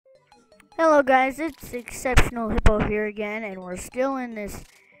Hello guys, it's Exceptional Hippo here again, and we're still in this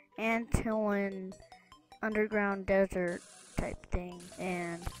Antillean underground desert type thing,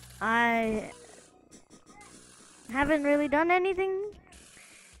 and I haven't really done anything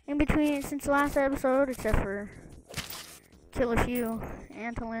in between since the last episode, except for kill a few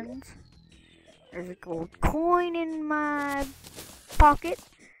Antilleans. There's a gold coin in my pocket,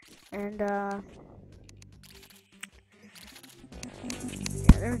 and yeah,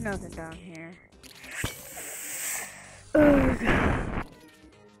 there's nothing down here. Ugh.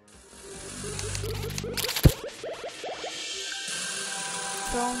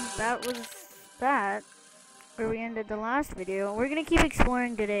 So that was that, where we ended the last video. We're gonna keep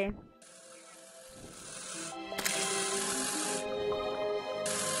exploring today.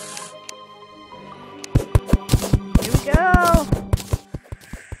 Here we go!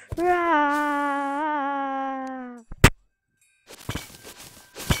 Rah!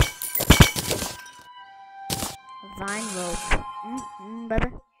 Vine rope. Baby.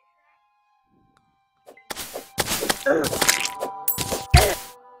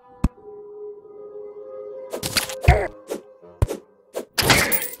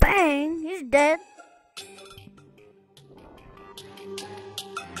 Bang! He's dead.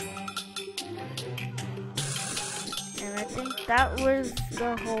 And I think that was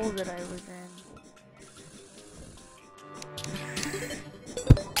the hole that I was in.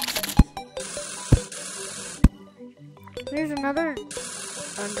 There's another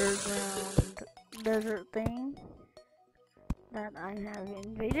underground desert thing that I have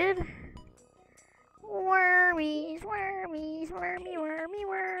invaded. Wormies, wormies, wormy, wormy,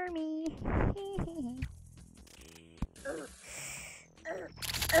 wormy.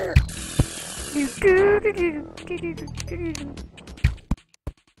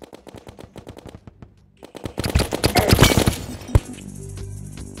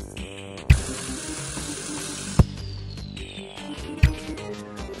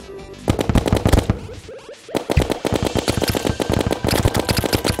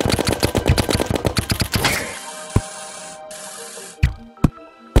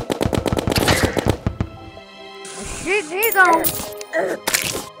 Shit, here you go.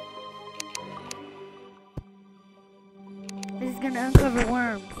 This is gonna uncover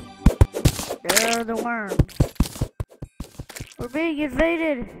worms. There are the worms. We're being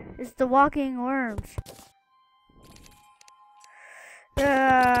invaded. It's the walking worms.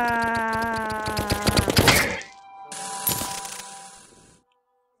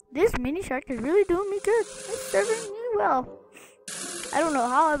 This mini shark is really doing me good. It's serving me well. I don't know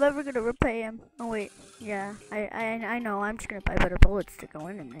how I'm ever gonna repay him. Oh wait, yeah, I know. I'm just gonna buy better bullets to go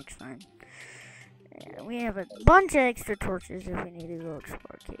in him next time. Yeah, we have a bunch of extra torches if we need to go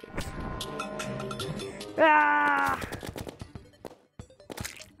explore caves. Ah!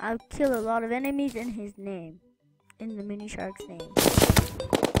 I'll kill a lot of enemies in his name, in the mini shark's name.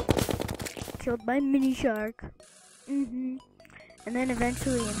 Killed by mini shark. And then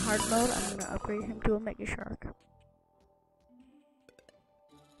eventually in hard mode, I'm gonna upgrade him to a mega shark.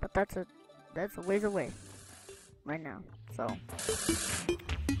 But that's a ways away right now. So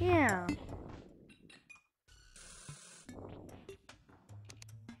yeah.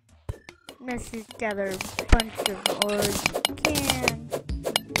 Let's just gather a bunch of ores we can.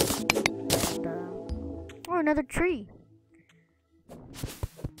 And oh, another tree.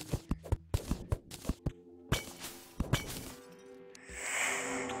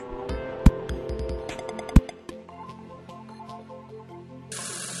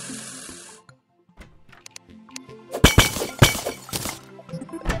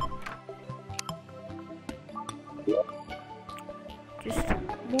 Just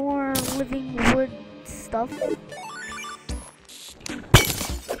more living wood stuff.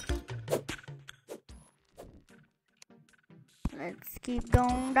 Let's keep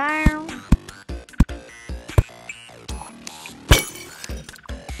going down.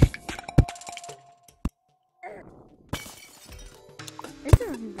 This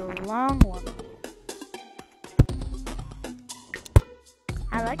is the long one.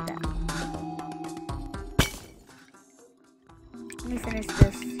 I like that. Let me finish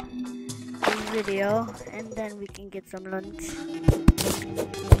this video and then we can get some lunch.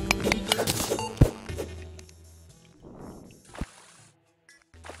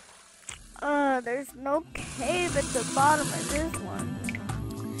 There's no cave at the bottom of this one.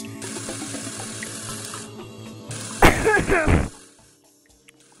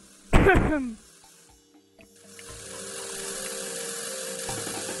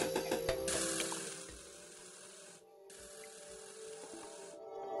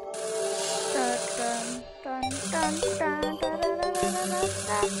 dun dun dun dun dun dun dun dun dun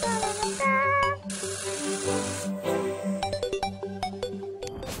dun.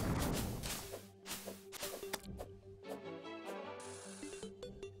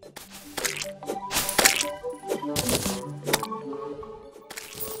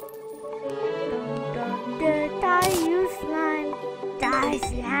 Die, you slime. Die,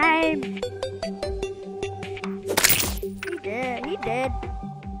 slime. He did.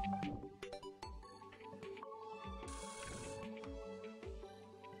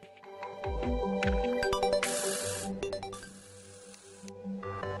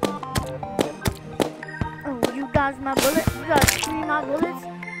 Oh, you dodged my bullet. You got 3 of my bullets.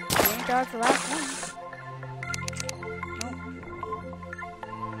 I think that's the last one.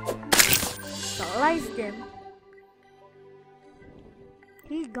 Sliced him.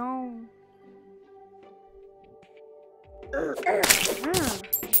 He's gone.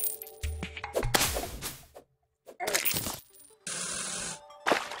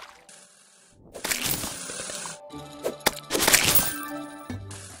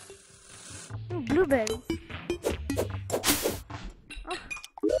 Blueberries.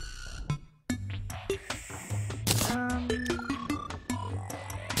 Oh.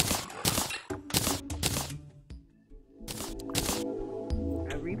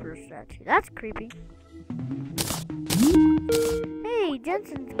 A Reaper statue. That's creepy. Hey,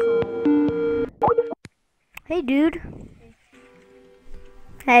 Jensen's calling. Hey, dude.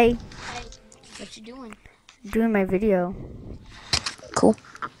 Hey. What you doing? Doing my video. Cool.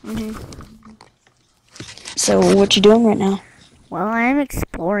 Mhm. So, what you doing right now? Well, I am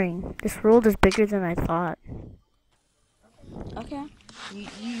exploring. This world is bigger than I thought. Okay.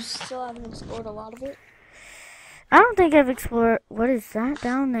 You still haven't explored a lot of it? I don't think I've explored. What is that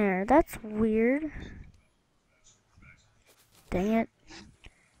down there? That's weird. Dang it.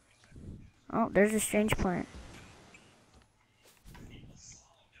 Oh, there's a strange plant.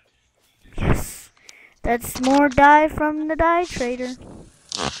 Yes. That's more dye from the dye trader.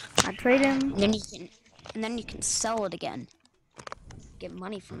 I trade him. And then you can sell it again. Get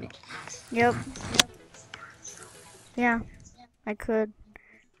money from it. Yep. Yeah, I could.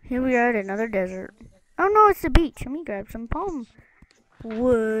 Here we are at another desert. Oh no, it's the beach. Let me grab some palm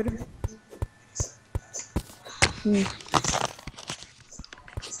wood.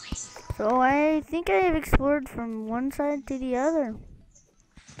 So I think I have explored from one side to the other.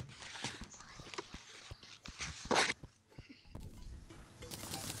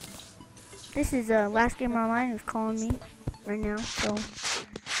 This is Last Game Online who's calling me right now, so.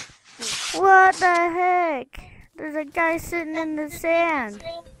 What the heck? There's a guy sitting in the sand.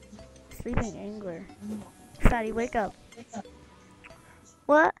 Sleeping angler. Fatty, wake up.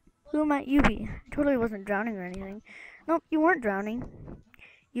 What? Who might you be? I totally wasn't drowning or anything. Nope, you weren't drowning.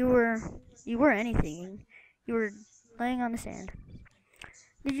 You were anything. You were laying on the sand.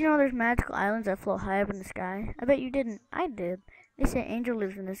 Did you know there's magical islands that float high up in the sky? I bet you didn't. I did. They say angel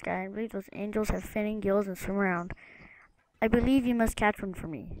lives in the sky. I believe those angels have finning gills and swim around. I believe you must catch one for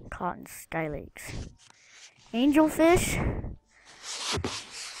me. Caught in sky lakes. Angelfish?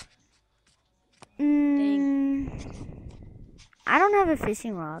 I don't have a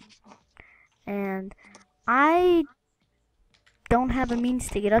fishing rod. And I don't have a means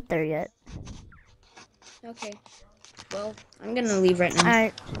to get up there yet. Okay. Well, I'm gonna leave right now.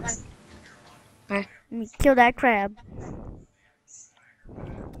 Alright. Bye. Let me kill that crab.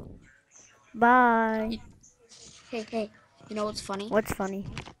 Bye. Hey. You know what's funny? What's funny?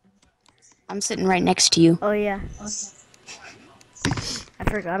 I'm sitting right next to you. Oh, yeah. I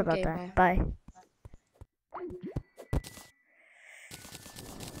forgot about Okay, that. Bye.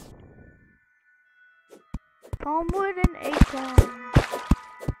 Palmwood and acorn.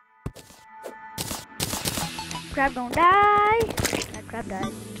 Crab don't die. That crab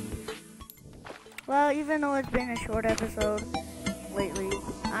died. Well, even though it's been a short episode lately,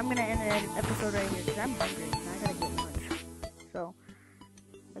 I'm gonna end the episode right here because I'm hungry and I gotta get lunch. So,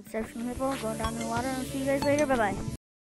 it's Exceptional Hippo going down in the water, and I'll see you guys later. Bye bye.